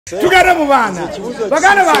Tugenda mu baana.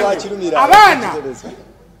 Baganda bange. Abaana.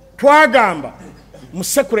 Twagamba mu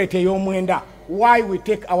security ey'omwenda why we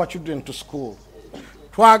take our children to school.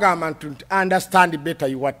 Twagamba to understand better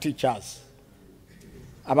your teachers.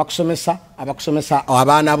 Abakusomesa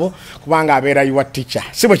abaana bo kubanga abeera your teacher.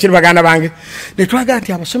 Sibo kiri baganda bange. Ne twagamba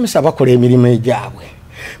nti abasomesa bakola emirimu egyabwe.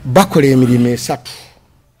 Bakola emirimu esatu.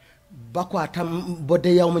 Bakwata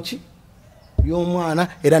bode ya omuki y'omwana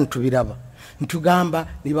era ntubiraba. Ntugamba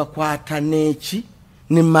nibakwata neki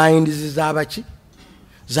ne minds z'abaki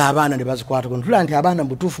z'abaana ne bazikwata ko ntula nti abaana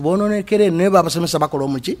butuufu boononekere ne babasomesa bakola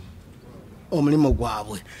omuki omulimu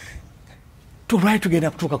gwabwe. Tulwaye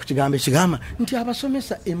tugenda kutuuka ku kigambo ekigamba nti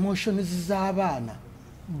abasomesa emotions z'abaana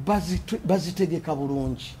bazitegeka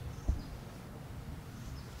bulungi.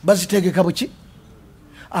 Bazitegeka buki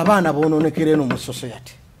abaana boononekere no mu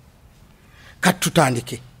society. Kati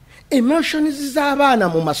tutandike emotions z'abaana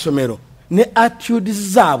mu masomero ne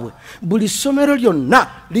attitudes zaabwe. Buli somero lyonna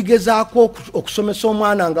ligezaako okusomesa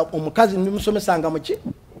omwana nga omukazi ndimusomesa nga muki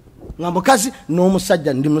nga mukazi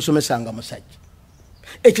n'omusajja ndimusomesa nga musajja.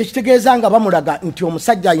 Ekyo kitegeeza nga bamulaga nti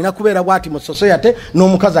omusajja alina kubeera bwati mu society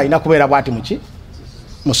n'omukazi alina kubeera bwati muki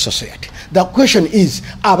mu society. The question is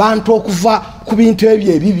abantu okuva ku bintu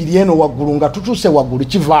ebyo ebibiri eno waggulu nga tutuuse waggulu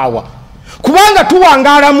kivaawa kubanga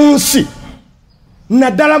tuwangaala mu nsi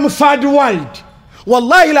naddala mu third world.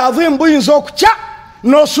 Wallahi lazim buyinza okukya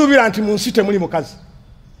n'osuubira nti mu nsi temuli mukazi.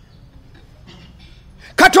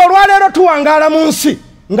 Kati olwaleero tuwangaala mu nsi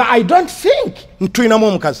nga I don't think ntulinamu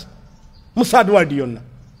omukazi mu third world yonna.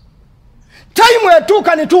 Time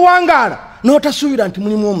etuuka ne tuwangaala n'otasuubira nti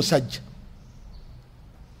mulimu omusajja.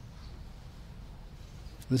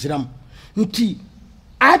 Nziramu nti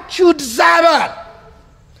attitude z'abaana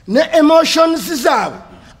ne emotions zaabwe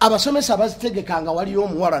abasomesa bazitegeka nga waliyo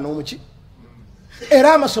omuwala n'omuki.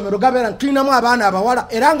 Era amasomero gabeera tulinamu abaana abawala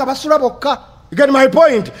era nga basula bokka. You get my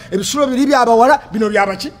point? Ebisulo biri by'abawala bino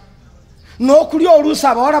byabaki n'okuli oluusi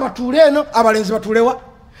abawala batuule eno abalenzi batuulewa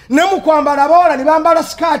ne mu kwambala abawala ne bambala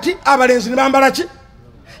sikaati abalenzi ne bambala ki.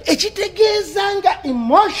 Ekitegeeza nga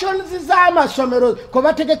emotions z'amasomero ko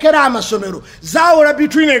bategekera amasomero zaawula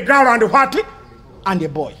between a girl and what and a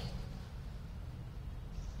boy.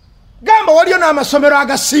 Gamba waliyo n'amasomero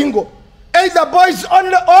agasingo either boys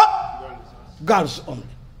only or girls only.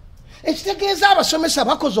 Ekitegeeza abasomesa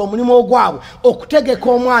bakoze omulimu ogwabwe okutegeka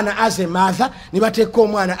omwana as a mother ne bateeka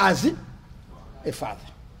omwana as a father.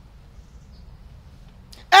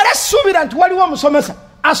 Era suubira nti waliwo omusomesa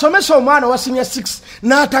asomesa omwana wa senior 6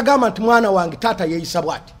 n'atagamba nti mwana wange taata yeeyisa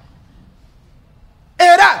bwati.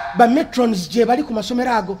 Era ba matrons gye bali ku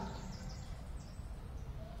masomero ago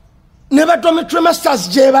ne ba dormitory masters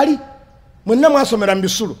gye bali mwenna mwasomera mu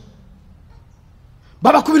bisulo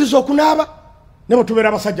babakubiriza okunaaba ne batubeera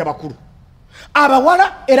abasajja bakulu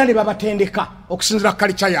abawala era ne babatendeka okusinzira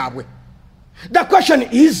kalicha yaabwe. The question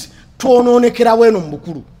is twonoonekera weeno mu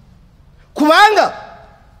bukulu kubanga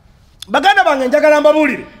baganda bange njagala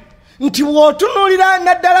mbabuulire nti bw'otunuulira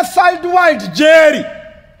naddala third world gyeri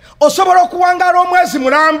osobola okuwangaala omwezi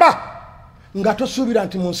mulamba nga tosuubira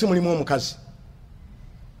nti mu nsi mulimu omukazi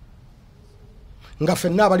nga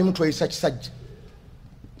ffenna abalimu tweyisa kisajja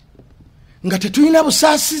nga tetulina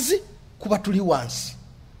busaasizi kuba tuli wansi.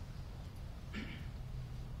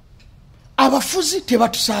 Abafuzi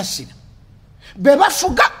tebatusaasira be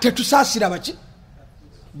bafuga tetusaasira baki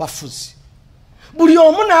bafuzi. Buli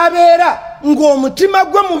omu n'abeera ng'omutima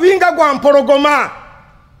gwe mubinga gwa mpologoma.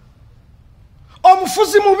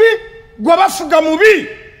 Omufuzi mubi gwe bafuga mubi.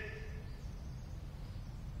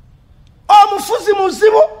 Omufuzi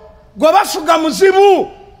muzibu gwe bafuga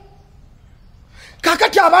muzibu.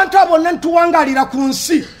 Kakati abantu abonna ntuwangalira ku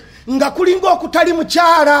nsi nga kulinga okutali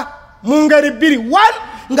mukyala mu ngeri bbiri. One,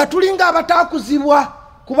 nga tulinga abataakuzibwa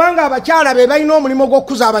kubanga abakyala be balina omulimu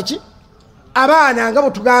gw'okukuza abaki abaana nga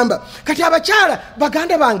bwe tugamba. Kati abakyala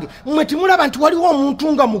baganda bange mmwe timulaba nti waliwo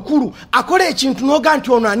omuntu nga mukulu akola ekintu n'oga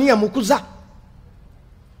nti ono ani yamukuza.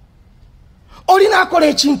 Olina akola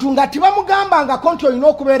ekintu nga tibamugambangako nti olina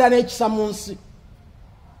okubeera n'ekisa mu nsi.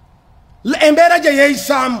 Embeera gye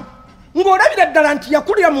yeeyisaamu ng'olabira ddala nti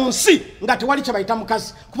yakulira mu nsi nga tewali kye bayita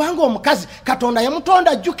mukazi kubanga omukazi Katonda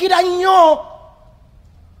yamutonda ajjukira nnyo.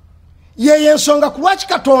 Yeye ensonga ku lwaki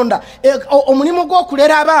Katonda omulimu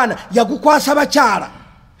gw'okulera abaana yagukwasa bakyala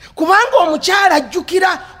kubanga omukyala ajjukira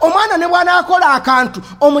omwana ne bw'anaakola akantu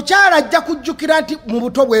omukyala ajja kujjukira nti mu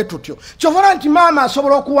buto bwe tutyo kyovola nti maama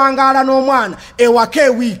asobola okuwangaala n'omwana ewaka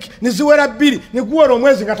ewiiki ne ziwera 2 ne guwera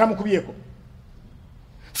omwezi nga tamukubyeko.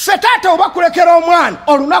 Ffe taata oba kulekera omwana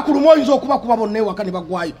olunaku lumu oyinza okuba kuba bonna ewaka ne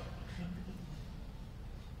bagwayo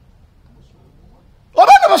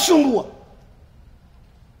oba ne basumbuwa.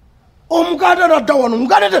 omuganda nadda wano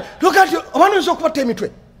omuganda tokati abantu oyinza okubatta emitwe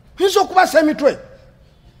oyinza okubasa emitwe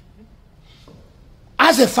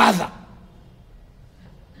as a father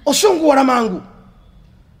osunguwala mangu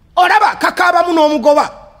olaba kakaabamu n'omugoba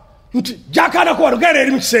nti jakaanako wano genda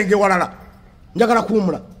eri mu kisenge walala njagala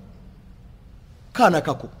kuwumula kaana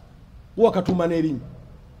kako wakatuuma n'erinnya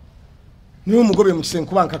niwe omugobe mu kisenge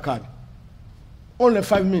kuba nkakaabye only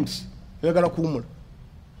 5 minutes oyagala kuwumula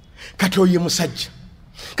kati oye musajja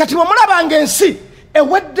kati bwemulabanga ensi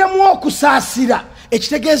eweddemu okusaasira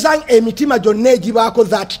ekitegeeza emitima gyonna egibaako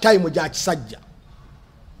that time gya kisajja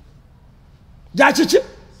gyakiki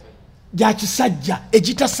gya kisajja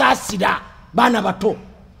egitasaasira baana bato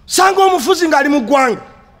sanga omufuzi ng'ali mu ggwanga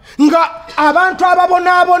nga abantu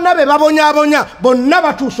ababonaabona be babonyaabonya bonna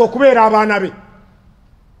batuuse okubeera abaana be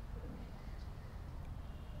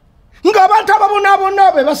ng'abantu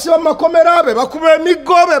ababonaabona be basiba mu makomera be bakuba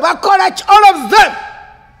emiggo be bakola all of them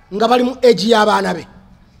nga bali mu egi y'abaana be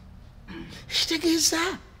kitegeeza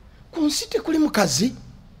ku nsi tekuli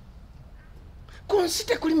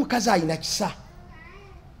mukazi alina kisa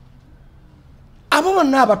abo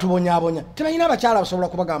bonna abatubonyaabonya tebalina abakyala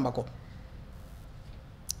basobola kubagambako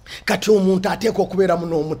kati omuntu ateeka okubeeramu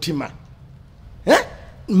n'omutima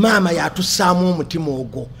maama yatussaamu omutima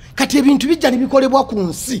ogwo kati ebintu bijja nebikolebwa ku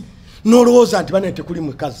nsi n'olowooza nti bane tekuli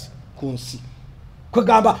mukazi ku nsi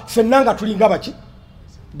kwegamba ffenna nga tulinga baki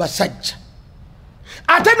basajja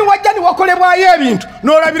ate niwajja niwakolebwayo ebintu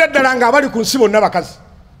n'olabira ddala ng'abali ku nsi bonna bakazi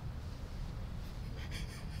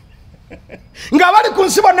ng'abali ku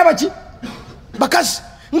nsi bonna baki bakazi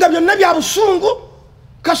nga byonna bya busungu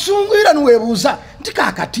kasungwira niweebuuza nti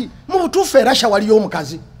kaakati mu butuufu erasha waliyo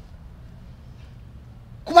omukazi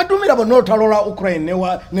kubadumira bonna olutalo Ukraine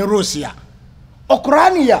ne Russia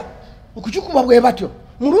Ukrania okukikuba bwe batyo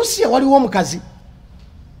mu Russia waliwo omukazi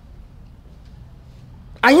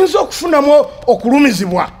ayinza okufunamu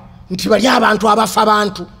okulumizibwa nti bali abantu abafa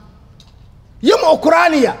abantu ye mu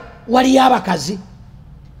Ukrania waliyo abakazi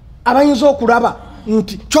abayinza okulaba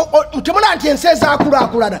nti temula nti ensi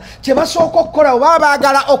ezaakulaakulana kyebasooka okukola oba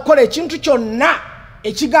baagala okukola ekintu kyonna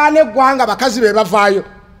ekigaana eggwanga bakazi be bavaayo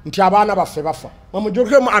nti abaana baffe bafa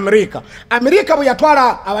mamujukire mu Amerika bwe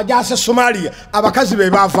yatwala abajaase Somalia abakazi be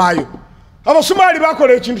bavaayo abasomali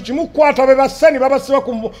bakola ekintu kimu kukwata be basse ne babasiba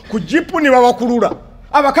ku jipu ne babakulula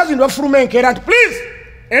abakazi ne bafuluma enkeera nti please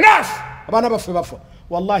enough abaana baffe bafa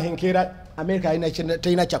wallahi enkeera America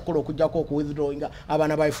teyina kyakkola okujjako okuwithdrawinga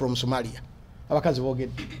abaana bayi from Somalia abakazi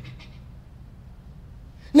boogedde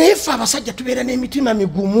naye ffe abasajja tubeera n'emitima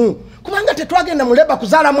migumu kubanga tetwagenda muleba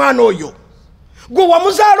kuzaala mwana oyo gwe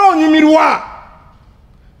wamuzaala onyumirwa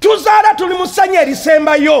tuzaala tuli mu ssanya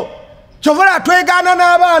erisembayo kyovula twegaana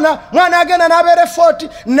n'abaana mwana agenda n'abeera 40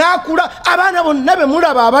 n'akula abaana bonna be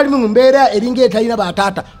mulaba abalimu mu mbeera eringa etalina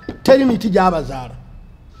bataata teri miti gy'abazaala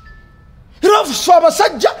era ffe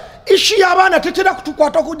abasajja ishi y'abaana tetera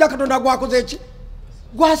kutukwata okujja Katonda gwakoze eki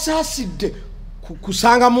gwasaasidde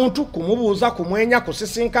kusanga muntu kumubuuza kumwenya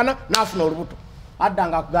kusisinkana n'afuna olubuto adda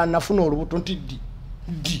nga akugana nafuna olubuto nti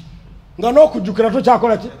ddi nga n'okujjukira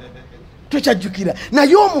tokyakola ki tokyajjukira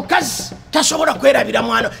naye omukazi tasobola kwerabira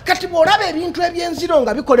mwana kati bw'olaba ebintu ebyenziro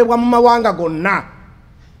nga bikolebwa mu mawanga gonna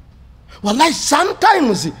wallahi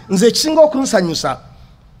sometimes nze ekisinga okunsanyusa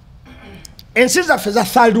ensi zaffe za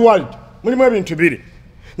third world mulimu ebintu biri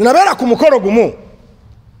nabeera ku mukolo gumu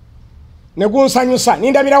ne gunsanyusa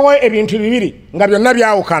nindabirawo ebintu bibiri nga byonna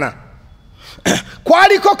byawukana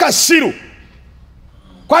kwaliko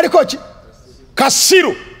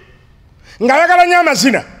kasiru nga ayagala nnyo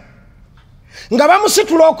amazina nga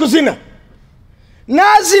bamusitula okuzina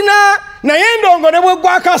n'azina naye endongo ne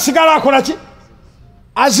bweggwako asigala akola ki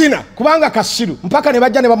azina kubanga kasiru mpaka ne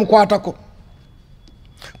bajja ne bamukwatako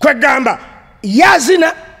kwegamba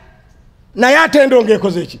yazina naye ate endongo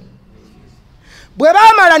ekoze eki bwe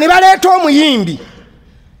baamala ne baleeta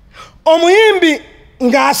omuyimbi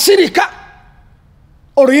ng'asirika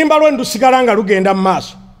oluyimba lwe ndusigala nga lugenda mu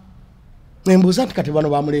maaso nembuuza nti kati bano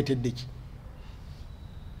bamuleetedde ki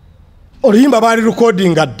oluyimba baali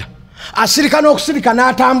lukodinga dda asirika n'okusirika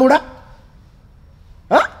n'atambula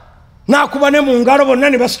n'akuba ne mu ngalo bonna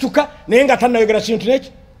ne basituka naye nga tannayogera kintu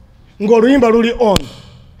neki ng'oluyimba luli on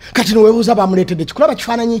kati neweebuuza bamuleetedde ki kulaba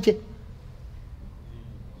kifaananyi kye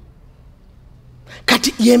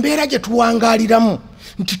kati yembeera gye tuwangaaliramu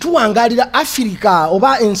nti tuwangaalira Africa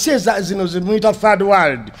oba ensi zino zimuyita third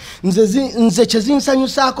world nze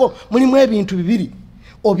kyezinsanyusaako mulimu ebintu bibiri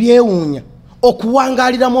obyewuunya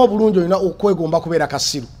okuwangaaliramu obulungi olina okwegomba kubeera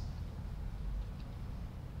kasiru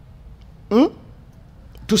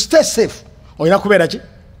to stay safe olina kubeera ki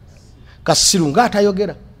kasiru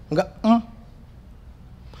ngaatayogera nga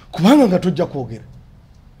kubanga nga tojja kwogera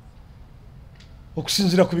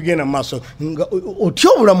okusinzira ku bigenda mu maaso nga otya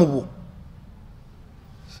obulamu bwo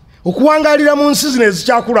okuwangalira mu nsi zino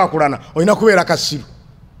ezikyakulaakulana olina kubeera kasiru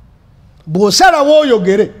bw'osalawo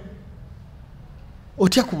oyogere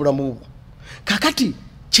otya ku bulamu bwo. Kakati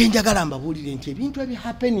kyenjagala mbabuulire nti ebintu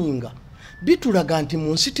ebihappeninga bitulaga nti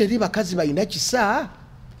mu nsi teri bakazi balina kisa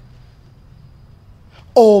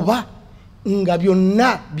oba nga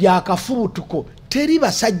byonna byakafubutuko teri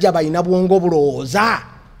basajja balina bwongo bulowooza.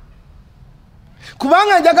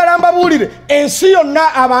 Kubanga njagala mbabuulire ensi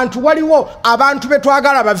yonna abantu waliwo abantu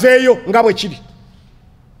betwagala baveeyo nga bwe kiri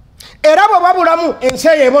era bwe babulamu ensi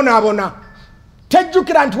eyo ebonaabona.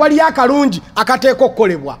 Tejjukira nti waliyo akalungi akateeka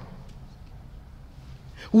okukolebwa.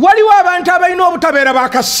 Waliwo abantu abalina obutabeera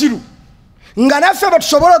bakasiru nga naffe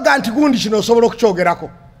batusobola okuga nti gundi kino osobola okukyogerako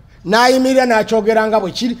n'ayimirira n'akyogera nga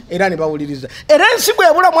bwe kiri era ne bawuliriza. Era ensi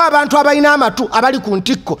bw'ebulamu abantu abalina amatu abali ku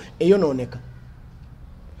ntikko eyonooneka.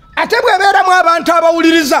 Ate bw'ebeeramu abantu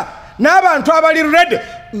abawuliriza n'abantu abali rede,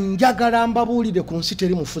 njagala mbabuulire ku nsi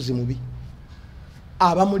teri mufuzi mubi.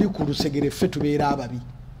 Abamuli ku lusegere ffe tubeera ababi.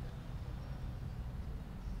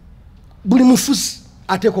 Buli mufuzi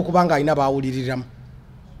ateeka okuba nga alina baawuliriramu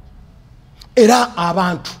era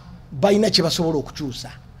abantu balina kye basobola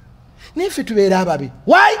okukyusa. Naye ffe tubeera ababi.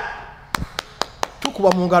 Why?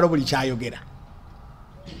 Tukuba mu ngalo buli kyayogera.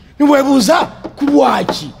 Nibwebuuza ku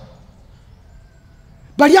lwaki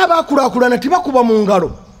bali abaakulaakulana tebakuba mu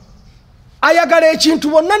ngalo. Ayagala ekintu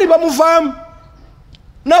bonna ne bamuvaamu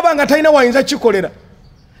n'aba nga talina wayinza kikolera.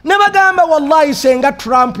 Ne bagamba wallahi senga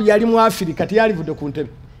Trump yali mu Afirika teyalivudde ku ntebe.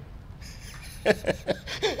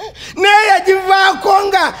 Naye yagivaako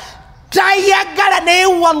nga tayagala, naye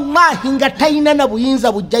wallahi nga talina na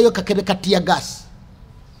buyinza bujjayo kakebe kati ya gasi.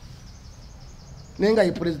 Naye nga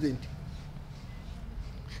ye pulezidenti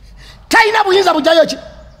talina buyinza bujjayo ki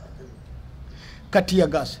kati ya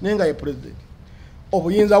gasi. Naye nga ye pulezidenti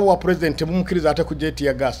obuyinza bwa pulezidenti bumukkiriza ate kujja eti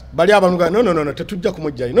ya gasi. Bali abantu nga no tetujja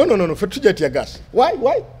kumujjayo. No ffe tujja eti ya gasi.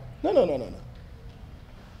 Why? No.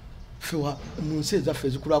 Fewa munsi ezaffe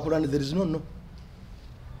ezikulaakulana there is no.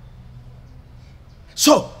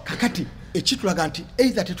 So kakati ekitulaga nti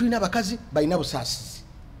either tetulina bakazi balina busaasizi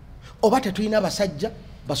oba tetulina basajja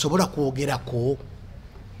basobola kwogerako.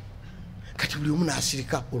 Kati buli omu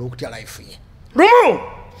n'asirika olw'okutya life ye. Lumu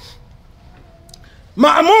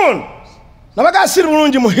Ma'mun nabaga asiri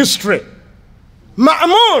bulungi mu history.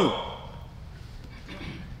 Ma'mun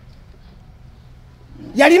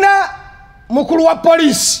yalina mukulu wa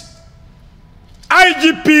polisi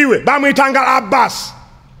IGP we bamwitanga Abbas.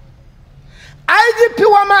 IGP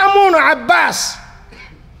wa Ma'mun Abbas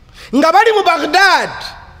nga bali mu Baghdad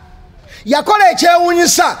yakola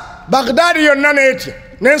ekyewuunyisa. Baghdad yonna n'etya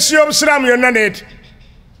n'ensi y'Obusiraamu yonna n'etya.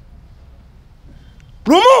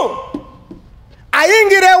 Lumu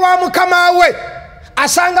ayingira ewa mukama we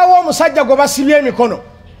asangawo omusajja gwe basibye emikono.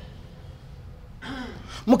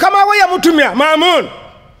 Mukama we yamutumya Ma'mun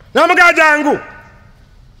n'amugaa jangu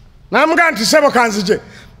n'amugaa nti sebo kanzije.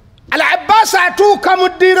 Al-Abbas atuuka mu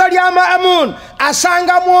ddiiro lya Ma'mun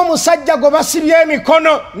asangamu omusajja gwe basibye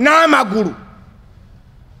emikono n'amagulu.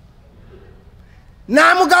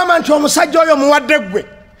 N'amugamba nti omusajja oyo muwadde gwe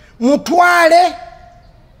mutwale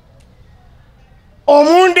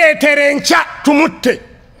omundeetere enkya tumutte.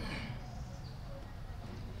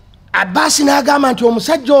 Abbas n'agamba nti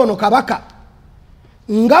omusajja ono kabaka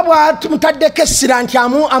nga bw'amutaddeko essira nti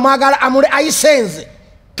amwagala amule ayisenze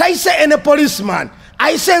tayise ene policeman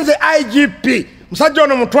ayisenze IGP. Musajja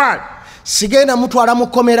ono mutwale. Sigenda mutwala mu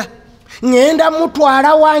kkomera, ngenda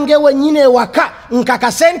mutwala wange wennyini ewaka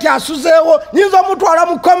nkakase nti asuzeewo nyinza omutwala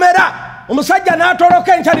mu kkomera. Omusajja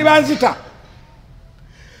n'atoloka enkya ne banzita.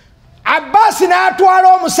 Abbas n'atwala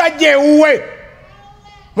omusajja ewuwe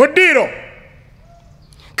mu ddiiro.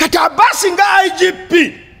 Kati Abbas nga IGP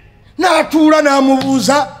n'atuula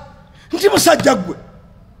n'amubuuza nti musajja gwe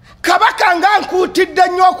kabaka nga nkuutidde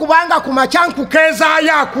nnyo okubanga ku makya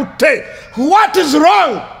nkukeezaayo akutte. What is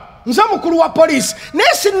wrong? Nze mukulu wa poliisi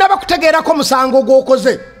naye sinnaba kutegeerako musango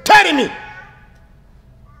gw'okoze. Tell me.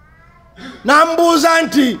 N'amubuuza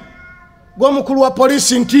nti gwe mukulu wa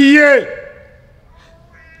poliisi nti ye.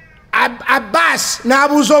 Abbas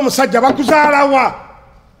n'abuuza omusajja bakuzaalawa?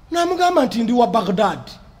 N'amugamba nti ndi wa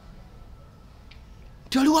Baghdad.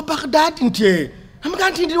 Nti oli wa Baghdad? Nti amugamba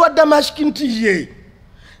nti ndi wa Damask. Nti ye.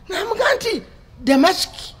 N'amugamba nti Damask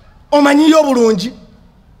omanyiyo obulungi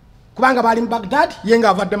kubanga bali mu Baghdad ye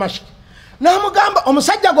ng'ava Damask. N'amugamba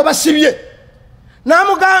omusajja gwe basibye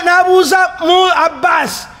n'abuuza mu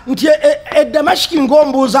Abbas nti Damask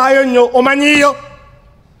ng'ombuuzaayo nnyo omanyiyo?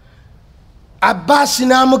 Abbas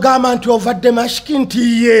n'amugamba nti ova Damascus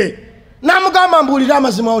nti ye. N'amugamba mbuulira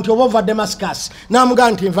amazima nti oba ova Damascus.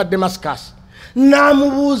 N'amugamba nti nva Damascus.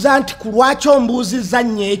 N'amubuuza nti ku lwaki ombuuzizza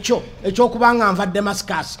nnyo ekyo eky'okubanga nva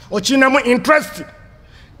Damascus okirinamu interest?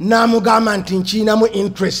 N'amugamba nti nkirinamu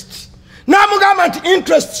interest. N'amugamba nti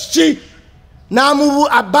interest ki?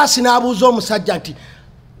 Abbas n'abuuza omusajja nti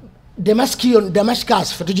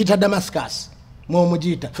Damascus fe tugiyita Damascus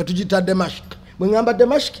mwomugiyita fe tugiyita Damascus. Bwe ngamba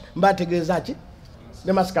Damascus mbategeeza ki?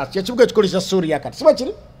 Damascus kyekibuga ekikolesa Suriya kati siba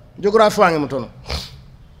kiri geography wange mutono.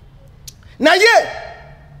 Naye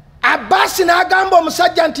Abbas n'agamba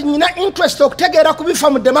omusajja nti nina interest okutegeera ku bifa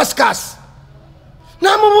mu Damascus.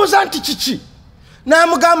 N'amubuuza nti kiki?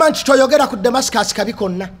 N'amugamba nti toyogera ku Damascus kabi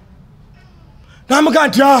konna. N'amugamba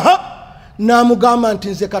nti aha. N'amugamba nti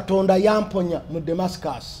nze Katonda yamponya mu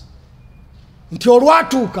Damascus nti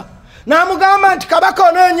olwatuuka. N'amugamba nti kabaka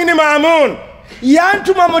ono yennyini Mamun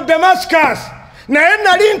yantuma mu Damascus, naye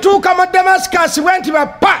nali ntuuka mu Damascus bwe nti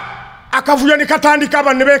bappa akavuyo ne katandika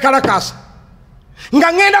abantu ne beekalakasa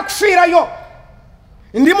nga ngenda kufiirayo.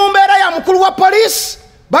 Ndi mu mbeera ya mukulu wa poliisi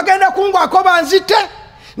bagenda kungwako banzite,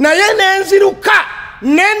 naye nenziruka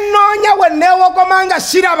nennoonya we neewogoma nga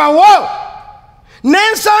sirabawo.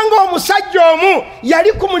 Nensanga omusajja omu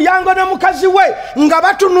yali ku mulyango ne mukazi we nga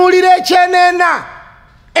batunuulira ekyeneena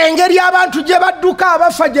engeri abantu gye badduka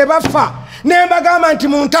abafa gye bafa. Ne mbagamba nti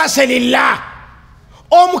muntaase lillah.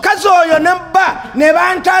 Omukazi oyo nebba ne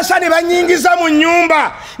bantaasa ne banyingiza mu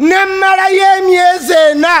nnyumba ne mmalayo emyezi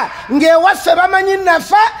 4 ng'ewaffe bamanyi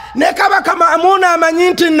nafa ne kabaka Mamun amanyi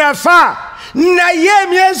nti nafa. Naye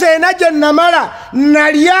emyezi 4 gye namala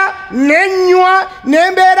nalya nenywa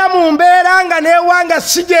nembeera mu mbeera nga neewanga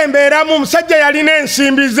si gye mbeeramu. Omusajja yalina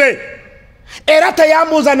ensimbi ze era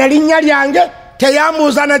teyambuuza na linnya lyange,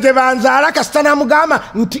 teyambuuza na gye banzaala, kasita namugamba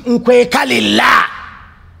nti nkweka lillah.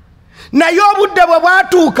 Naye obudde bwe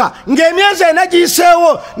bwatuuka ng'emyezi 4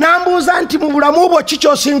 giyiseewo n'ambuuza nti mu bulamu bwo ki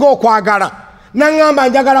ky'osinga okwagala? N'aŋŋamba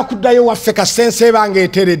njagala kuddayo waffe kasita ensi ebanga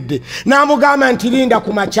eteredde. N'amugamba nti linda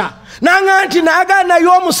ku makya. N'aŋŋamba nti naagala naye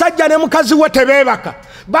omusajja ne mukazi we tebeebaka.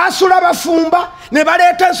 Baasula bafumba ne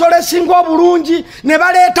baleeta ensolo esinga obulungi ne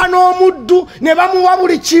baleeta n'omuddu ne bamuwa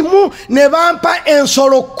buli kimu ne bampa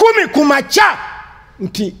ensolo 10 ku makya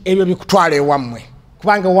nti ebyo bikutwala ewammwe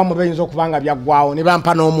kubanga ewammwe bayinza okubanga byaggwawo, ne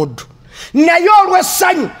bampa n'omuddu. Naye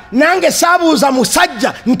olw'essanyu nange saabuuza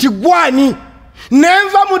musajja nti gwani.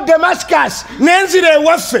 Nenva mu Damascus nenzira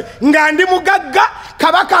ewaffe nga ndi mugagga,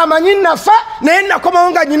 kabaka amanyi nafa naye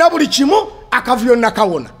nakomawo nga nyina buli kimu, akavuyo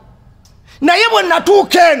nakawona. Naye bwe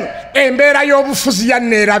natuuka eno embeera y'obufuzi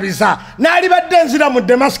yanneerabiza. Naali badde nzira mu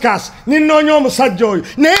Damascus ninnoonya omusajja oyo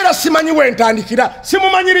naye era simanyi wentandikira,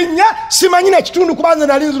 simumanyi linnya, simanyi n'ekitundu kubanze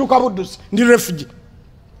nali nziruka Buddusi, ndi refugee.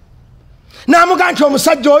 N'amugamba nti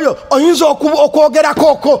omusajja oyo oyinza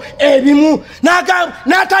okwogerako ebimu.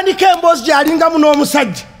 N'atandika emboozi gy'alingamu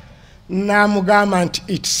n'omusajja. N'amugamba nti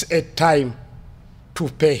it's a time to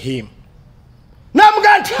pay him.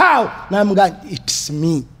 N'amugamba nti how? N'amugamba nti it's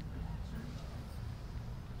me.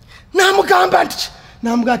 N'amugamba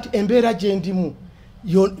nti embeera gye ndimu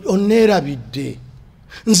onneerabidde.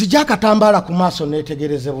 Nzija akatambaala ku maaso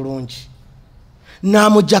neetegereze bulungi.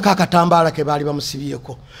 N'amuggyako akatambaala ke baali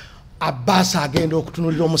bamusibyeko. Abbas agenda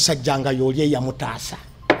okutunulira omusajja nga y'oli eyamutaasa.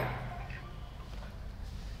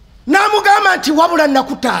 N'amugamba nti wabula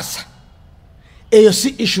nakutaasa. Eyo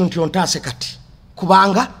si issue nti ontaase kati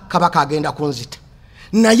kubanga kabaka agenda kunzita.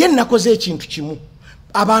 Naye nakoze ekintu kimu.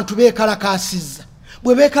 Abantu beekalakaasizza.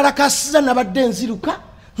 Bwe beekalakaasizza nabadde nziruka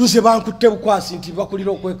nze bankutte bukwasi nti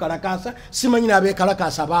bakulira okwekalakaasa. Simanyi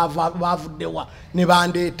n'abeekalakaasa baavuddewa ne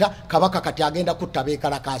bandeeta. Kabaka kati agenda kutta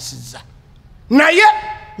beekalakaasizza. Naye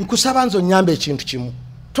nkusaba nzo nyambe ekintu kimu.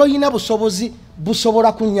 Toyina busobozi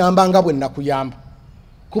busobola kunyamba nga bwe nakuyamba.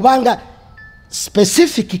 Kubanga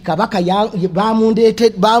specific kabaka bamundeete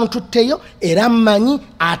bamututteyo era mmanyi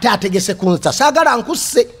ate ategese kunzita. Saagala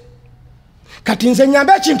nkusse. Kati nze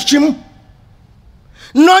nyambe ekintu kimu.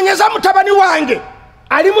 Noonyeza mutabani wange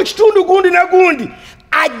ali mu kitundu gundi ne gundi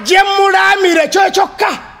ajje mulaamire kyokka.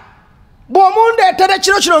 Bw'omundeetera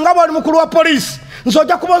kino nga bw'oli mukulu wa poliisi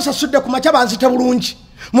nzojja kuba nsasudde ku makya banzite bulungi.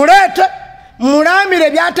 Muleete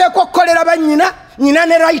mulaamire byateekwa okukolera bannyina, nyina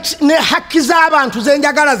ne right ne hakki z'abantu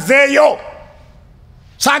zenjagala zeeyo.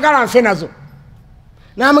 Saagala nfe nazo.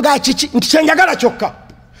 N'amugamba kiki nti kyenjagala kyokka.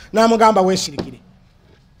 N'amugamba weesirikire.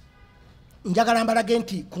 Njagala mbalage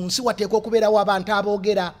nti ku nsi wateekwa okubeerawo abantu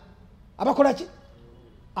aboogera. Abakola ki?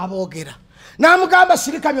 Aboogera. N'amugamba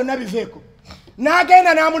sirika byonna biveeko.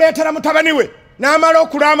 N'agenda n'amuleetera mutabani we n'amala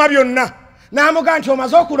okulaama byonna. N'amugamba nti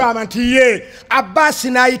omaze okulaama nti ye. Abbas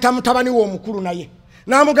n'ayita mutabani we omukulu naye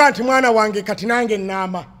N'amugamba nti mwana wange kati nange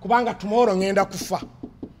nnaama kubanga tomorrow ngenda kufa.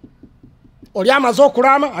 Oli amaze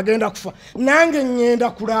okulaama agenda kufa. Nange ngenda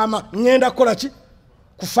kulaama ngenda kukola ki?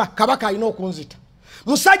 Kufa. Kabaka alina okunzita.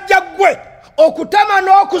 Musajja gwe okutema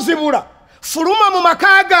n'okuzibula fuluma mu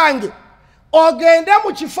maka gange ogende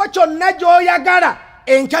mu kifo kyonna gy'oyagala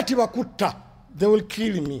enkya tibakutta. They will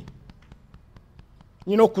kill me.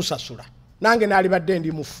 Nina okusasula. Nange naalibadde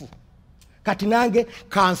ndi mufu. Kati nange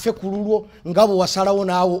kanfe ku lulwo nga bwe wasalawo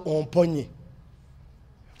naawe omponye.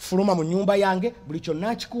 Fuluma mu nnyumba yange buli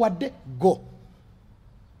kyonna nkikuwadde go.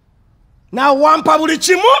 Naawe wampa buli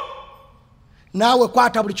kimu naawe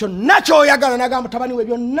kwata buli kyonna ky'oyagala. Nagamba mutabani we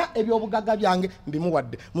byonna eby'obugagga byange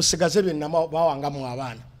mbimuwadde musigaze byenna bawangamu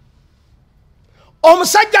abaana.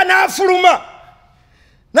 Omusajja n'afuluma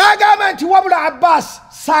n'agamba nti wabula Abbas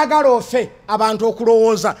saagala ofe abantu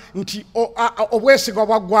okulowooza nti obwesiga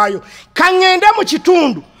bwaggwayo. Kaŋŋende mu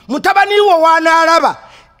kitundu mutabani wo waanaalaba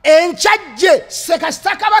enkyajje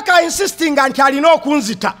Ssekkadde kabaka insistinga nti alina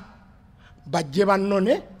okunzita bajje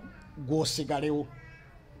bannone gwosigalewo.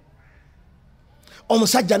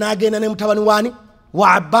 Omusajja n'agenda ne mutabani waani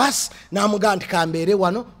wa Abbas n'amugamba nti kambeere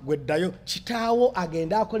wano gweddayo kitaawo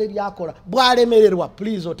agenda akola ebyakola bw'alemererwa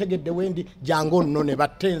please otegedde wendi jangu onnone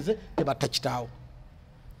battenze tebatta kitaawo.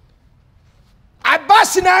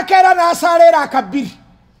 Abbas n'akeera n'asaleera akabbiri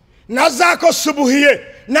n'azzaako subuhiye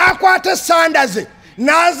n'akwata essanda ze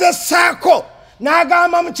n'azessaako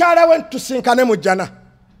n'agamba mukyala we tusinkane mu jjana.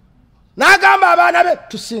 N'agamba abaana be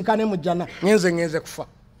tusinkane mu jjana ngenze kufa.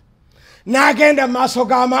 N'agenda mu maaso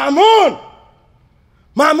ga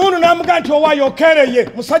Maamun n'amugamba nti owaayo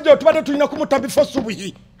okereye musajja otubadde tulina kumutta bifo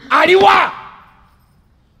subuhi aliwa.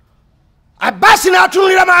 Abbas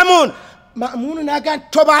n'atunulira Maamun n'agamba nti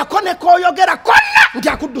tobaako ne kooyogera konna nti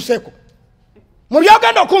akudduseeko mu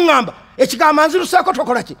byogenda okuŋŋamba ekigambo nziruseeko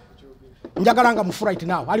tokola ki njagala nga mufuraiti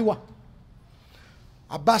naawe aliwa.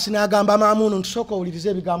 Abbas n'agamba Maamun nti sooka owulirize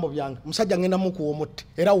ebigambo byange musajja ngenda mukuwa omutte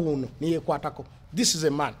era wuuno niyeekwatako. This is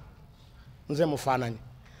a man nze mufaananyi.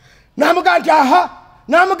 N'amugamba nti aha.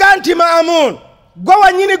 N'amugamba nti Maamun gwe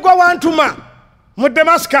wannyini gwe wantuma mu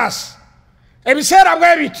Damascus ebiseera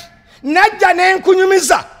bwe biti najja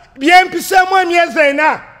n'enkunyumiza byempiseemu emyezi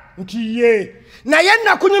 4 nti ye naye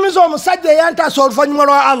nakunyumiza omusajja eyantaasa oluvannyuma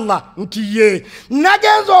lwa Allah nti ye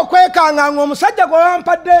nagenza okwekanganga omusajja gwe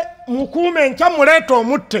wampadde mukuume enkya muleeta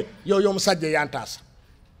omutte yoyo omusajja eyantaasa.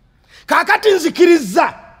 Kaakati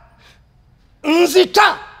nzikiriza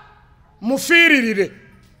nzita mufiiririre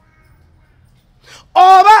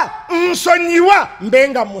oba nsonyiwa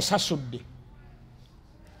mbenga musasudde.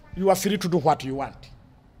 You are free to do what you want.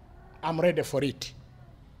 I'm ready for it.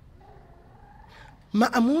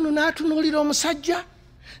 Maamun n'atunuulira omusajja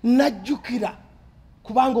n'ajjukira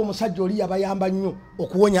kubanga omusajja oli yabayamba nnyo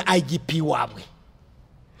okuwonya IGP waabwe.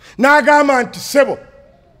 N'agamba nti ssebo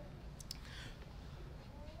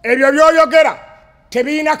ebyo by'oyogera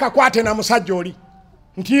tebiina kakwate na musajja oli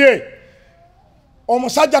nti ye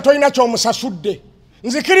omusajja tolina ky'omusasudde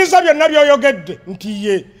nzikiriza byonna by'oyogedde nti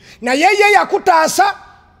ye naye ye yakutaasa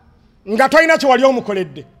nga tolina kye wali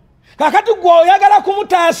omukoledde. Kakati gwe oyagala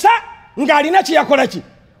kumutaasa ng'alina kyeyakola ki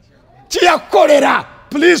kyeyakolera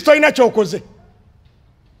please tolina kyokoze.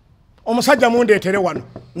 Omusajja mundeetere wano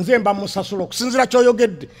nze mba musasula okusinzira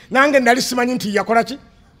ky'oyogedde nange nali simanyi nti yakola ki.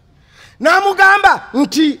 N'amugamba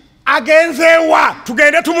nti agenzeewa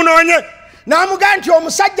tugende tumunoonye. N'amugamba nti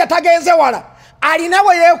omusajja tagenze wala alina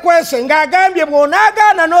we yeekwese ng'agambye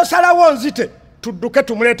bw'onaagaana n'osalawo nzite tudduke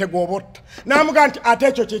tumuleete gw'obotta. N'amugamba nti ate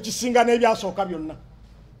ekyo kye kisinga n'ebyasooka byonna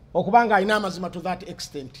okubanga alina amazima to that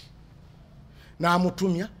extent.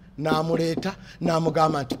 N'amutumya n'amuleeta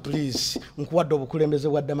n'amugamba nti please nkuwadde obukulembeze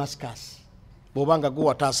bwa Damascus bw'obanga gwe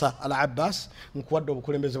wataasa al Abbas nkuwadde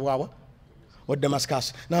obukulembeze bwawa wa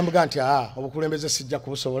Damascus. N'amugamba nti obukulembeze sijja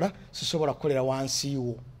kubusobola sisobola kukolera wansi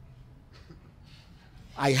wo.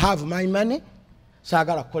 I have my money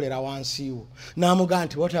saagala kukolera wansi wo. N'amugamba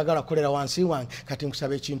nti bw'otayagala kukolera wansi wange kati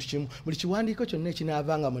nkusaba ekintu kimu buli kiwandiiko kyonna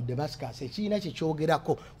ekinaavanga mu Damascus ekiina kye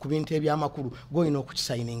kyogerako ku bintu eby'amakulu gw'olina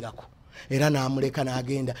okukisayiningako. Era n'amuleka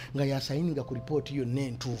n'agenda nga yasayininga ku ripooti yonna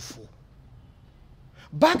entuufu.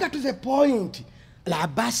 Back to the point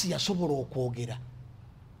Abbas yasobola okwogera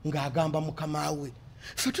ng'agamba mukama we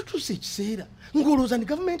ffe tutuuse ekiseera ng'olowooza ni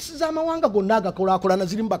gavumenti z'amawanga gonna agakulaakulana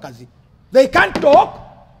ziri mu bakazi. They can't talk.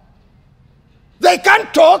 They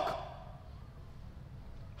can't talk.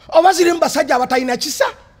 Oba ziri mu basajja abatalina kisa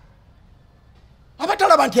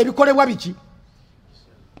abatalaba nti ebikolebwa biki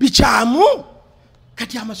bikyamu.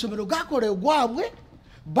 Kati amasomero gakolewo gwabwe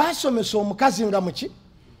basomesa omukazi nga muki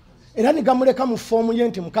era ni gamuleka mu foomu ye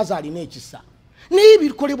nti mukazi alina ekisa. naye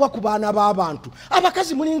bikolebwa ku baana b'abantu.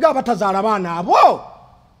 Abakazi mulinga abatazaala baana abo.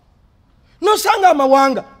 Nosanga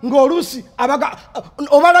amawanga ng'oluusi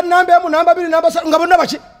obala namba emu namba bbiri namba ssatu nga bonna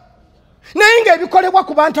baki. Naye ng'ebikolebwa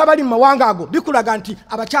ku bantu abali mu mawanga ago bikulaga nti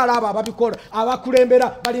abakyala abo ababikola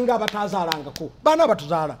abakulembera balinga abatazaalangako. Baana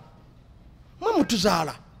abatuzaala mwe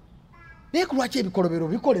mutuzaala. Naye ku lwaki ebikolobero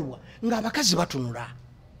bikolebwa ng'abakazi batunula?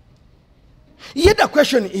 Yet the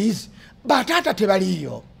question is, bataata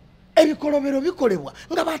tebaliyo. Ebikolobero bikolebwa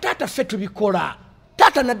nga bataata ffe tubikola.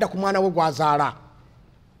 Taata nadda ku mwana we gwazaala.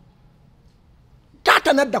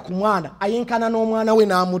 Taata nadda ku mwana ayenkana n'omwana we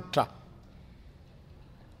n'amutta.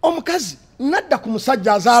 Omukazi nadda ku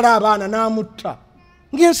musajja azaala abaana n'amutta.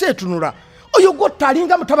 Ng'ensi etunula. Oyo gotta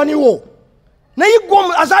alinga mutabani wo. Naye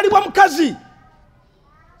gwe azaalibwa mukazi.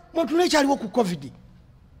 Muntu n'ekyaliwo ku COVID.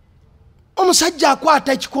 Omusajja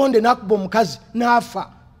akwata ekikonde n'akuba omukazi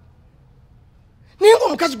n'afa. Naye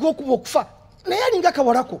ng'omukazi gw'okuba okufa naye alinga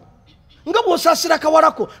kawalako. Nga bw'osaasira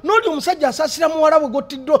kawalako n'oli omusajja asaasira muwala we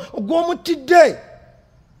gw'omuttidde.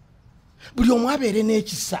 Buli omu abeere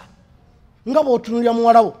n'ekisa. Nga bw'otunulira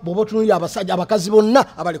muwala wo bw'oba otunulira abasajja abakazi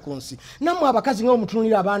bonna abali ku nsi. Nammwe abakazi nga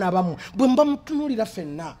bwemutunulira abaana abammwe bwe muba mutunulira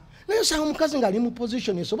ffenna. Naye osanga omukazi ng'ali mu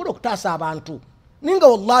position esobola okutaasa abantu. Ninga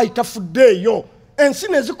wallahi tafuddeeyo. Ensi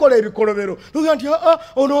nezikola ebikolobero. Luga nti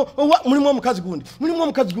ono mulimu omukazi gundi. Mulimu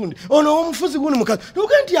omukazi gundi. Ono omufuzi gundi mukazi.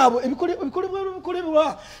 Luga nti abo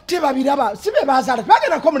ebikolebwa tebabiraba. Si be bazaala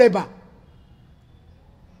bagenda muleba.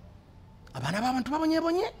 Abaana b'abantu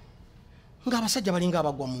babonyebonye ng'abasajja balinga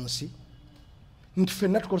abagwa mu nsi. Nti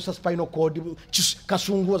ffenna tukozesa spinal cord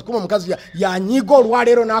kasunguwazi kuba omukazi yanyiga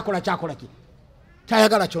olwaleero n'akola kyakola ki.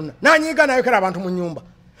 Kyayagala kyonna. N'anyiga n'ayokera abantu mu nnyumba.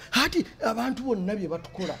 Hati abantu bonna bye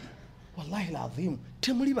batukola. Wallahi lazim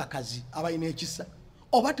temuli bakazi abayina ekisa.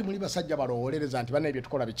 Oba temuli basajja balowoolereza nti banne bye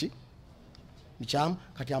tukola biki. Bikyamu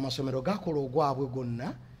kati amasomero gakola ogwabwe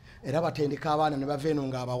gonna era batendeka abaana ne baveeno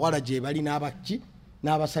ng'abawala gye bali n'abaki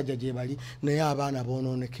n'abasajja gye bali naye abaana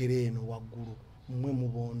boonoonekera eno waggulu.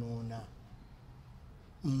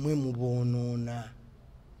 Mmwe muboonoona.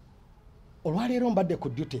 Olwaleero mbadde ku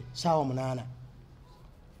duty ssaawa 8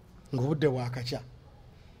 ng'obudde bwakakya.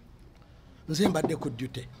 Nze mbadde ku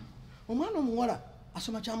duty. Omwana omuwala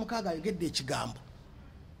asoma kya mukaaga ayogedde ekigambo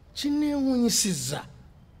kinneewuunyisizza.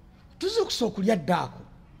 Tuzze kusooka okulya ddaako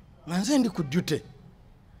nga nze ndi ku duty.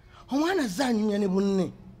 Omwana azze anyumya ne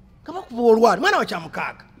bunne nga bakuba olwali mwana wa kya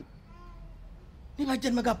mukaaga. Ne bajja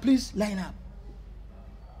ne baga please line up.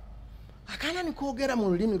 Akaana ni kwogera mu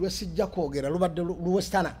lulimi lwe sijja kwogera lubadde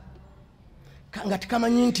luwestana. Nga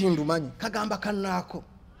tikamanyi nti ndumanyi kagamba kannaako.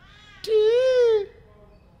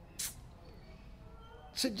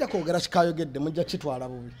 Sijja kwogera kikayogedde mujja kitwala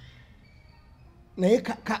bubi. Naye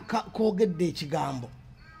koogedde ekigambo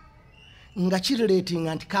nga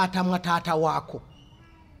kireetinga nti kaatamwa taata waako.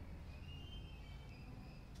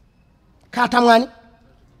 Kaatamwani?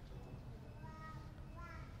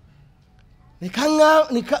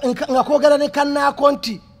 Nga kwogera ne kannaako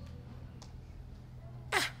nti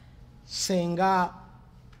senga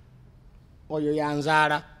oyo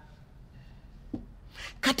yanzaala.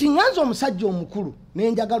 Kati nganza omusajja omukulu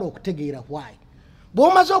nenjagala okutegeera why.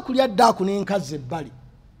 Bw'omaze okulya ddaaku n'enkazi ebbali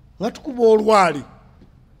nga tukuba olwali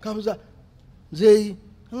kabuza nzeeyi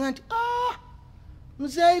nga nti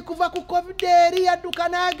muzeeyi kuva ku COVID eri yadduka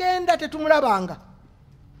n'agenda tetumulabanga.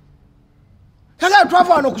 Kagala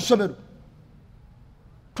twava wano ku ssomero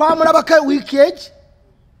twamulabako wiiki egi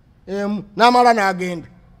n'amala n'agenda.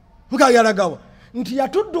 Mukazi yalagawa nti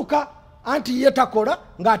yatudduka anti ye takola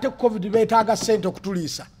ng'ate COVID beetaaga ssente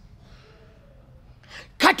okutuliisa.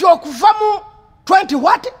 Kati okuva mu 20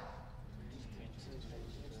 what?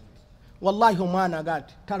 Wallahi omwana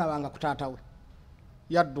agati talabanga ku taata we.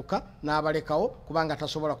 Yadduka n'abalekawo kubanga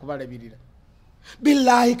tasobola kubalabirira.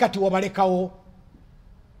 Billahi kati wabalekawo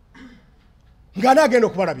ng'anaagenda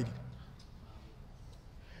okubalabirira.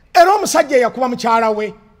 Era omusajja yakuba mukyala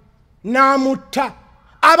we n'amutta.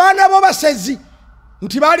 Abaana bo basezi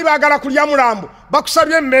nti baali baagala kulya mulambo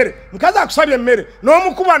bakusabye emmere. Mukazi akusabye emmere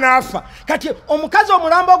n'omukuba n'afa. Kati omukazi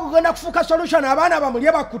omulambo ogugenda kufuuka solution abaana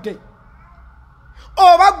bamulye bakkute.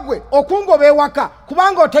 Oba ggwe okungoba ewaka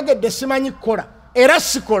kubanga otegedde simanyi kukola era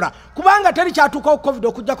sikola kubanga teri kyatuukawo COVID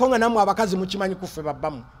okujjako nga nammwe abakazi mukimanyi kuffe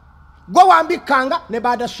babbamu. Gwe wambikkanga ne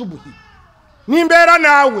baada subuhi nimbeera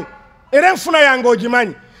naawe era enfuna yange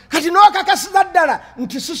ogimanyi. Kati n'okakasiza ddala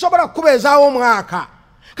nti sisobola kukubeezaawo omwaka.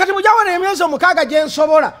 Kati mujawo n'emyezi 6 gye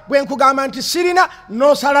nsobola bwe nkugamba nti sirina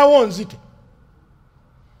n'osalawo nzite.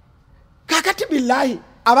 Kakati billahi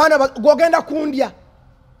abaana gw'ogenda kundya.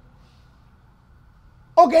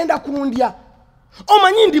 Ogenda kundya.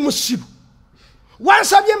 Omanyi ndi musibu.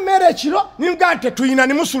 wansabye emmere ekiro ninga nti tuyina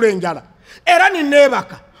nimusula enjala era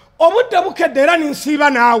ninneebaka obudde bukedde era ninsiiba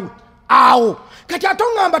naawe awo kati ate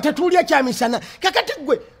oŋŋamba tetuulya kyamisana kakati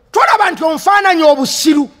gwe tolaba nti onfaananya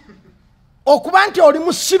obusiru okuba nti oli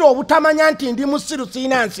musiru obutamanya nti ndi musiru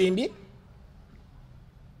siina nsimbi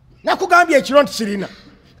nakugambye ekiro nti sirina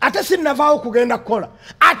ate sinnavaawo kugenda kukola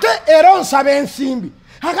ate era onsaba ensimbi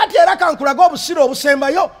kakati era kankulaga obusiru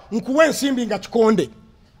obusembayo nkuwa ensimbi nga kikonde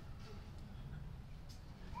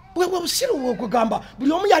bwebwe obusiru bwokugamba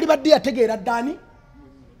buli omu yali badde yategeera ddaani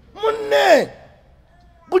munne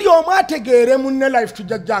buli omu ategeere munne life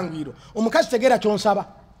tujja jjangwiro omukazi tegeera kyonsaba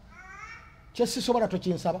kyesisobola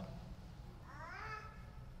tokinsaba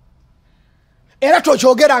era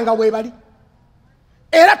tokyogeranga weebali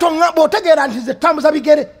era bw'otegeera nti nze tambuza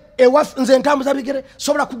bigere nze ntambuza bigere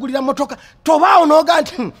sobola kugulira motoka tobaawo nooga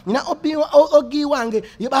nti nina ogi wange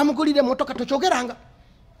bamugulira emotoka tokyogeranga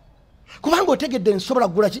kubanga otegedde nsobola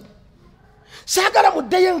kugula ki saagala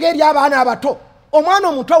muddeyo ng'eri abaana abato omwana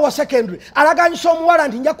omuto wa secondary alaganyisa omuwala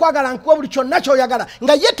nti nja kwagala nkuwa buli kyonna kyoyagala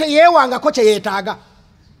nga ye teyeewangako kye yeetaaga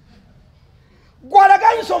gwe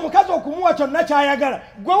alaganyisa omukazi okumuwa kyonna kyayagala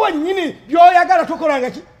gwe wennyini byoyagala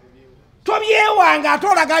tokolanga ki tobyewanga ate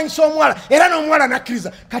olaganyisa omuwala era n'omuwala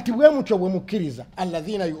nakkiriza kati bwe mutyo bwe mukkiriza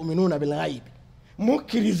alladhina yuminuuna bilghaibi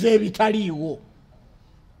mukkiriza ebitaliiwo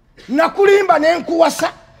nakulimba nenkuwasa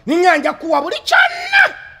ninga nja kuwa buli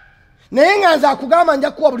kyonna naye nga nze akugamba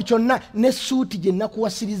nja kuwa buli kyonna n'essuuti gye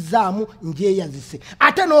nakuwasirizaamu ngyeyazise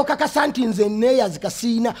ate n'okakasa nti nze neeyazika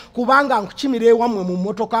siina kubanga nkukimira ewammwe mu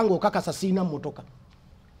mmotoka ng'okakasa siina mmotoka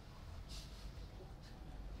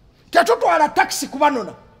tetutwala takisi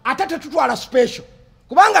kubanona ate tetutwala special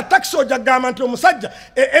kubanga takisi ojja kugamba nti omusajja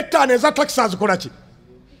ettaano eza takisi azikola ki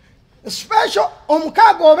special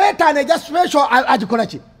omukaaga oba etaano eja special agikola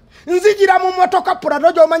ki nzijira mu mmotoka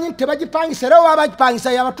purado gy'omanyi nti tebagipangisa era oba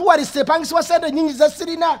bagipangisa yabatuwalisa epangisibwa sente nnyingi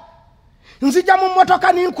zesirina nzija mu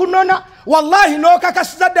mmotoka ninkunona wallahi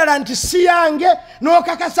n'okakasiza ddala nti si yange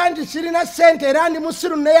n'okakasa nti sirina sente era ndi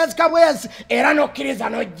musiru neyazika bweyazisi era n'okkiriza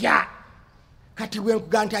n'ojja kati bwe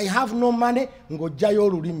nkuga nti I have no money ng'ojjayo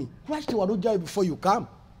olulimi lwaki tewali ojjayo before you come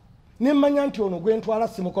nemmanya nti ono gwe ntwala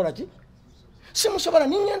simukola ki simusobola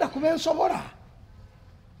niŋŋenda kuba ensobola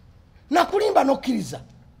nakulimba n'okkiriza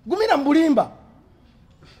gumira mbulimba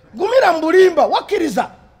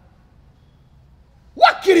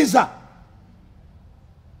wakkiriza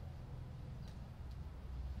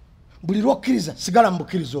buli lwokkiriza sigala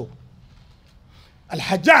mubukkiriza obwo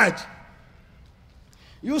Al-Hajjaj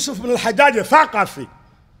Yusuf bin Al-Hajjaj Thaqafi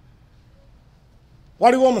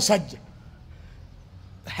waliwo omusajja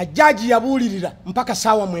Hajjaji yabuulirira mpaka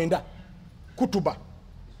saawa 9 kutuba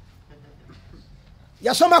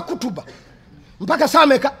yasoma kutuba mpaka saa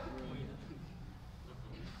meka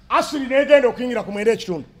asiri negenda okuyingira ku 9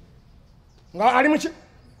 ekitundu nga ali muki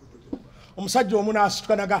omusajja omu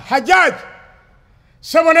n'asituka naga Hajjaji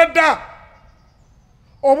sebo nedda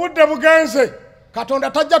obudde bugenze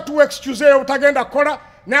Katonda tajja tuwa excuse eyo butagenda kukola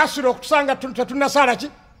n'asiri okutusanga tetunasaala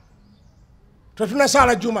ki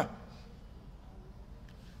tetunasaala juma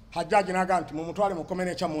Hajjaji naga nti mumutwale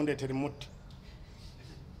mukomene ekya mundeeteri mutti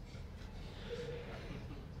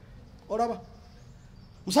olaba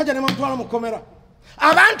musajja ne mutwala mukomera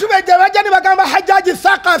abantu bejja bajja ne bagamba Hajjaji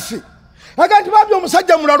Thaqafi aga nti babyo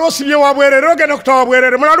omusajja mulalu osibye wabwerere ogenda kutawa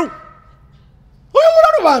bwerere mulalu oyo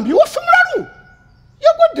mulalu bambi waffe mulalu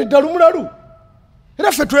yagwadde ddala mulalu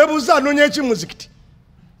era ffe twebuuza anoonya eki muzikiti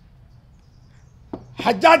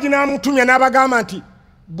Hajjaji n'amutumya n'abagamba nti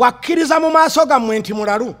bwakkiriza mu maaso gammwe nti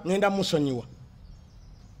mulalu ngenda musonyiwa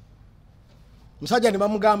musajja ne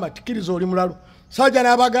bamugamba tikiriza oli mulalu sajja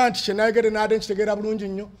n'abagamba nti kyenayogedde n'ate nkitegeera bulungi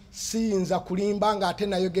nnyo siyinza kulimba nga ate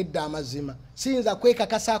nayogedde amazima siyinza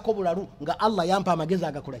kwekakasaako bulalu nga Allah yampa amagezi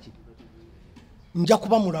agakola ki nja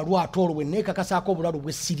kuba mulalu ate olwo bwe neekakasaako obulalu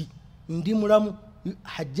bwe siri ndi mulamu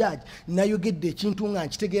Hajjaji nayogedde ekintu nga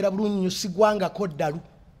nkitegeera bulungi nnyo sigwangako ddalu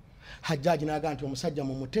Hajjaji n'agamba nti omusajja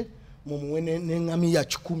mumute mumuwe n'eŋŋamiya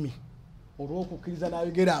 10 olw'okukkiriza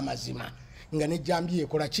n'ayogera amazima nga nejjambi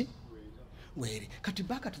ekola ki were kati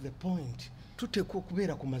back to the point tuteekwa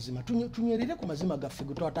okubeera ku mazima tunywerere ku mazima gaffe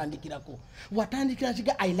ge twatandikirako watandikira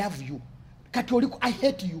kiga I love you kati oliku I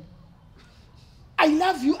hate you I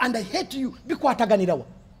love you and I hate you bikwataganirawa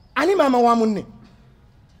ani maama wa munne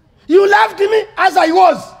you loved me as I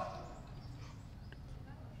was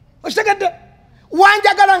oshitegedde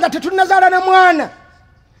wanjagala nga tetunazaala na mwana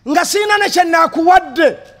nga siina ne kye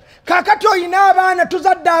naakuwadde kaakati oyina abaana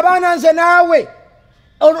tuzadde abaana nze naawe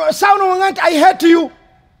sawuno wanga nti I hate you.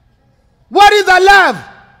 What is the love?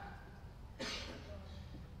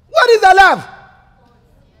 What is the love?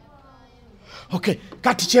 Okay,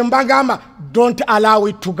 kati kyembagamba, don't allow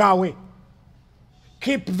it to go away.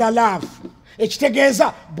 Keep the love.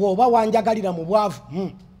 Ekitegeeza bw'oba wanjagalira mu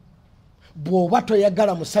bwavu, bw'oba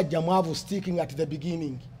toyagala musajja mwavu sticking at the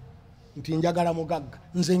beginning, nti njagala mugagga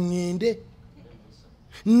nze ngende.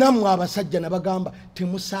 Nammwe abasajja nabagamba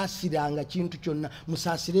temusaasiranga kintu kyonna,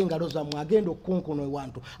 musaasire engalo zammwe. Agenda okukonkona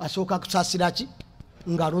ewantu asooka kusaasira ki?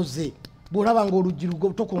 Ngalo ze. Bw'olaba ng'oluggi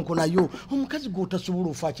tokonkonayo, omukazi gw'otasobola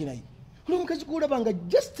ofa kinaye. Omukazi gw'olaba nga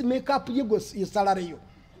just make up ye salary yo.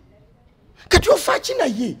 Kati ofa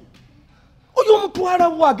kinaye. Oyo omutwala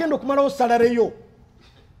bwe agenda okumalawo salary yo.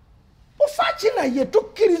 Ofa kinaye,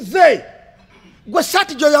 tukkirize. Gwe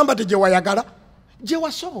saati gy'oyambadde gye wayagala, gye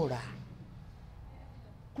wasobola.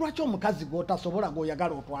 Lwaki omukazi gw'otasobola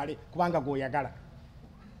gw'oyagala otwale kubanga gw'oyagala?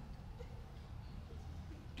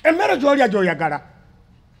 Emmere gy'olya gy'oyagala,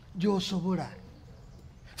 gy'osobola.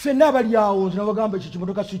 Ffenna abali awo nabagamba ekyo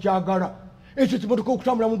kimotoka sikyagala, ekyo kimotoka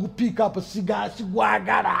okutambula mu pick-up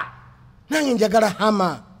sigwagala. Nange njagala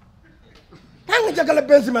Hama, nange njagala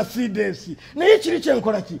Benz Mercedes. Naye kiri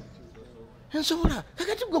kyenkola ki? Ensobola.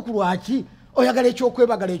 Kakati gwe ku lwaki oyagala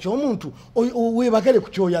ekyokwebagala eky'omuntu weebagale ku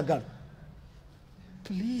kyoyagala?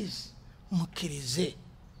 Please, mukkirize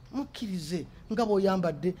nga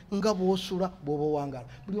bw'oyambadde, nga bw'osula, bw'oba owangala.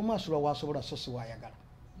 Buli omu asula waasobola so si waayagala.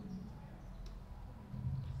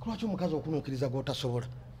 Lwaki omukazi okunuukiriza gw'otasobola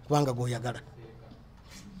kubanga gw'oyagala?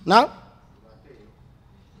 Na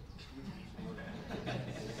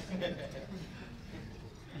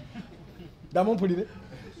ddamu mpulire.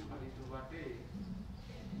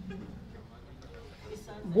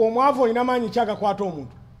 Gwe omwavu olina maanyi ki agakwata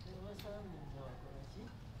omuntu?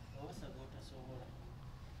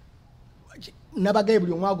 Nabagaye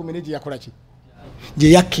buli omwagumene gye yakola ki?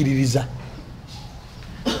 Gye yakkiririza.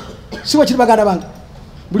 Si bwe kiri baganda bange?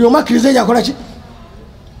 Buli omwakkiriza gye yakola ki?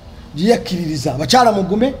 Gye yakkiririza. Abakyala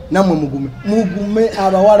mugume, nammwe mugume. Mugume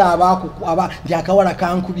abawala nti akawala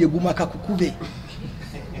kankubye, guma kakukube.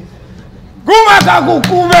 Guma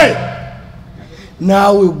kakukube!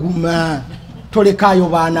 Naawe guma. Tolekaayo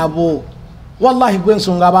baana bo. Wallahi gwe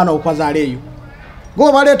nsonga abaana okwazaala eyo. Gwe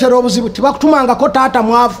obaleetera obuzibu tibakutumangako taata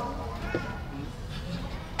mwavu.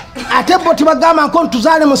 Ate bo tibagamba nko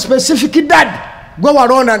ntuzaale mu specific dad. Gwe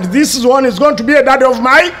walonda and this is one is going to be a dad of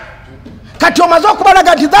my. Kati omaze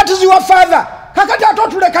okubalaga nti that is your father. Kakati ate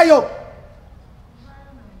otulekayo.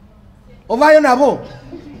 Ovaayo nabo.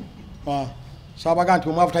 Saabagamba nti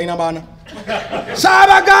omwavu talina baana.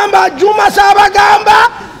 Saabagamba Juma, saabagamba.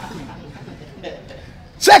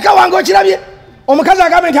 Seka wange okirabye? Omukazi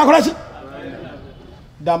agambe nti akola ki?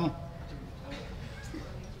 Damu.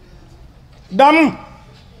 Damu.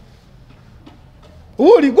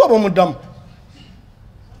 Uli gwa bomuddamu.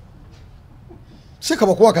 Seka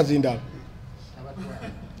bakuwa kazindaalo.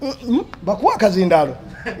 Bakuwa kazindaalo.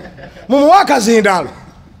 Mumuwa kazindaalo.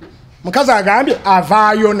 Mukazi agambye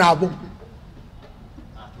avaayo nabo.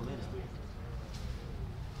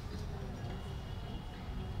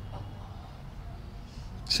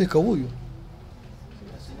 Seka wuyo.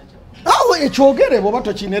 Awe ekyogere bw'oba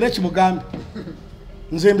tokinera kimugambe.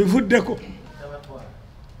 Nze mbivuddeko.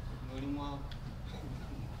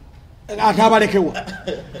 Atabalekewa.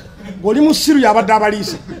 Ng'oli musiru yabadde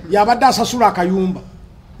abaliisa, yabadde asasula akayumba,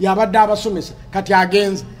 yabadde abasomesa, kati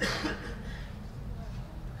agenze.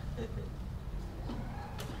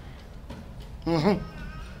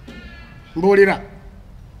 Mbuulira.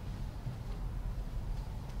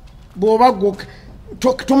 Bw'oba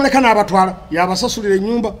tomuleka n'abatwala, yabasasulira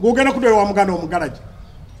ennyumba, gw'ogenda kuddayo wa muganda omugalaji.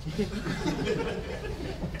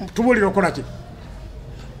 Tubuulire okola ki?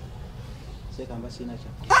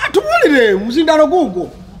 Tubuulire muzindaalo guugwo.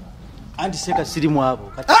 Anti Seka sirimu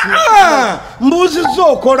abo. Mbuuzizza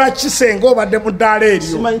okola ki senga obadde mu ddaala eryo?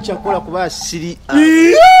 Simanyi kyakola kuba siri.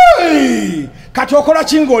 Kati okola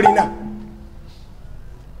ki ng'olina?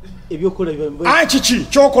 Ebyokola kiki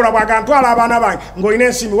kyokola bwaga ntwala abaana bange ng'olina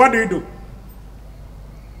ensimbi, what do you do?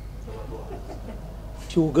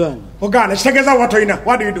 Ogaana kitegeeza what olina,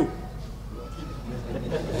 what do you do?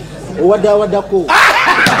 Owaddawaddako.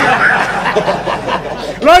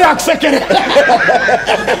 Lawyer akusekere.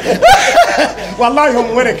 Wallahi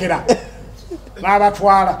omuwerekera.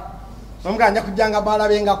 N'abatwala. Nomuganja kujjanga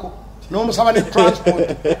balabengako. N'omusaba ne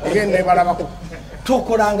transport. Egenda ebalabako.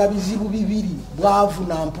 Tokolanga bizibu bibiri, bwavu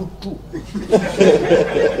na mputtu.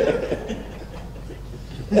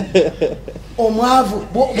 Omwavu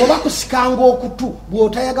bw'oba kusikanga okutu,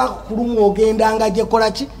 bw'otayaga kulumwa ogendanga gye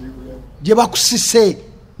kola ki? Gye bakusise.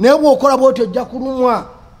 Naye bw'okola bw'otyo ojja kulumwa.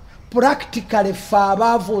 Practically ffe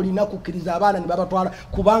abaavu olina kukkiriza abaana ne babatwala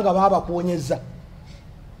kubanga baba bakuwonyezza.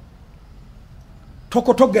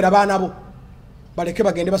 Tokotogera baana bo. baleke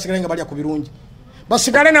bagende basigale nga balya ku birungi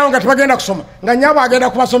basigale nawo nga tebagenda kusoma nga nnyabo agenda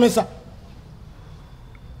kubasomesa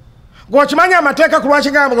gwokimanya amateeka ku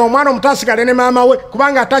lwaki gamba nga omwana omuto asigale ne maama we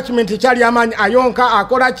kubanga attachment ekyali amaanyi ayonka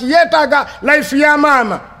akola ki yeetaaga life ya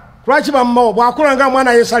maama lwaki bamumawo bwakula nga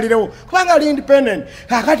omwana yeesalirewo kubanga ali independent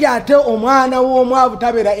kakati ate omwana w'omwavu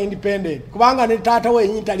tabeera independent kubanga ne taata we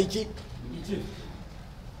enyini taliki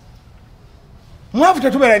mwavu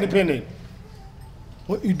tetubeera independent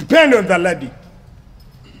you depend on the lady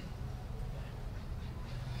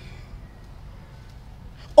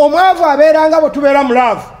omwavu abeeranga bwe tubeera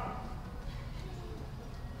mulaavu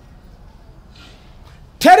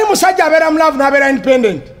teri musajja abeera mulaavu n'abeera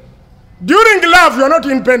independent during love you are not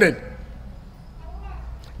independent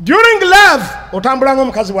during love otambula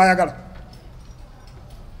ng'omukazi bw'ayagala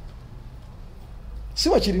si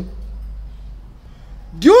wakiri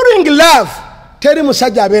during love teri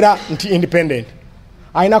musajja abeera nti independent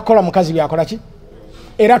ayina kukola mukazi byakola ki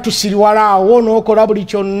era tusiriwala awo n'okola buli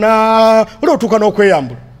kyonna buli otuuka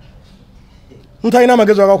n'okweyambula muntu alina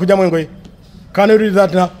amagezi agakugyamu engoye can you read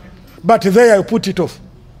that now but there you put it off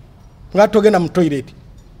nga togenda mu toilet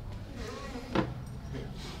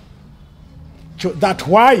that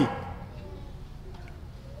why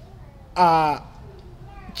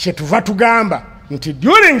kyetuva tugamba nti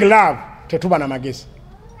during love tetuba na magezi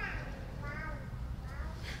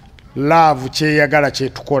love kyeyagala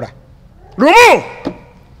kyetukola lumu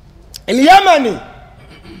Yamani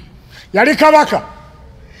yali kabaka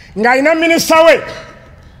ng'alina minisita we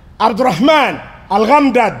AbduRahman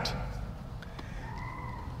al-Ghamdad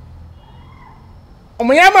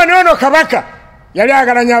omuyamani ono kabaka yali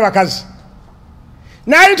agala nnyo abakazi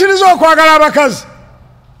n'ayitiriza okwagala abakazi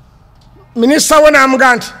minisita we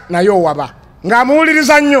n'amuga nti naye owaba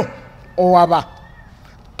ng'amuwuliriza nnyo owaba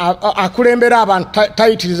akulembera abantu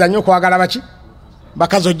tayitiriza nnyo okwagala baki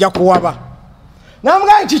bakazi ojja kuwaba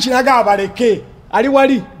n'amuga nti kinaga abaleke ali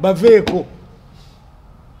wali baveeko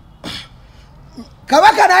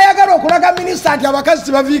kabaka n'ayagala okulaga minisita nti abakazi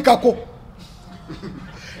tebaviikako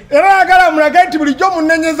era ayagala mulage nti bulijjo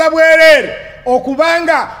munnenyeza bwereere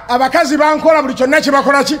okubanga abakazi bankola buli kyonna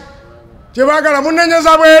kyebakola ki kyebaagala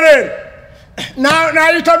munnenyeza bwereere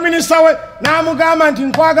n'ayita minisita we n'amugamba nti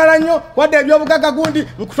nkwagala nnyo wadde ebyobugaga gundi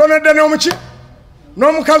nkutonedde n'omuki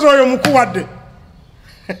n'omukazi oyo mukuwadde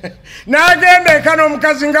n'agenda eka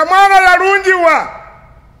n'omukazi nga mwana yalungiwa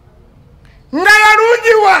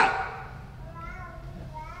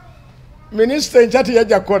minisita enkya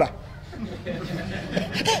teyajja kukola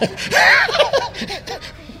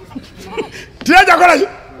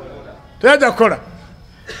teyajja kukola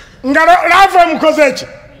nga laavu emukoze eki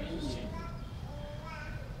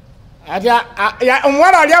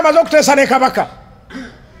omuwala ali amaze okuteesa ne kabaka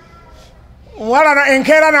omuwala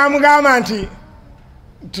enkeera n'amugamba nti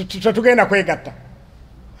tetugenda kwegatta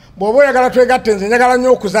bw'oba oyagala twegatte nze njagala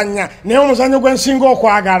nnyo okuzannya naye omuzannyo gwe nsinga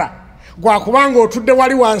okwagala gwakubanga otudde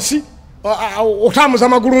wali wansi otambuza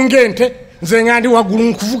amagulu ng'ente nze nga ndi waggulu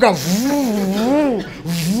nkuvuga vu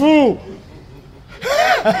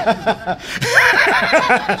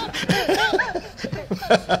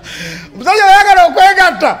omusajja oyagala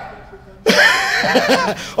okwegatta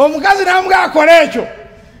omukazi namuga akola ekyo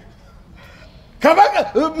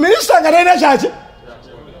minisita nga talina kyaki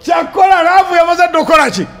kyakukola laavu yamaze dde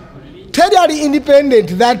okola ki teri ali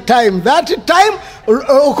independent that time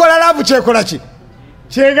okola laavu kyekola ki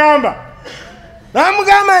kyegamba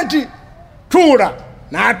namugamba nti tuula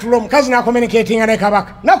n'atula omukazi n'akomunikatinga ne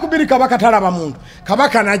kabaka nakubiri kabaka talaba muntu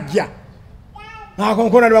kabaka najja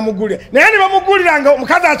nakonkona ne bamugulira naye ne bamugulira nga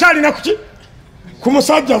omukazi akyalina kuki ku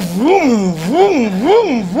musajja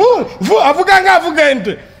avuga nga avuga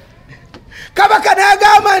ente kabaka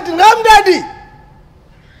n'agamba nti Ghamdad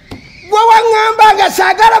gwe waŋŋamba nga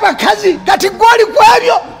saagala bakazi kati gwoli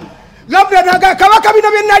kwebyo Ghamdad n'agamba kabaka bino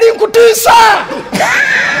bye nali nkutiisa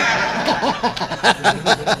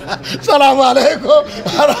Salamu alaikum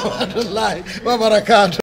wa rahmatullahi wa barakatuh.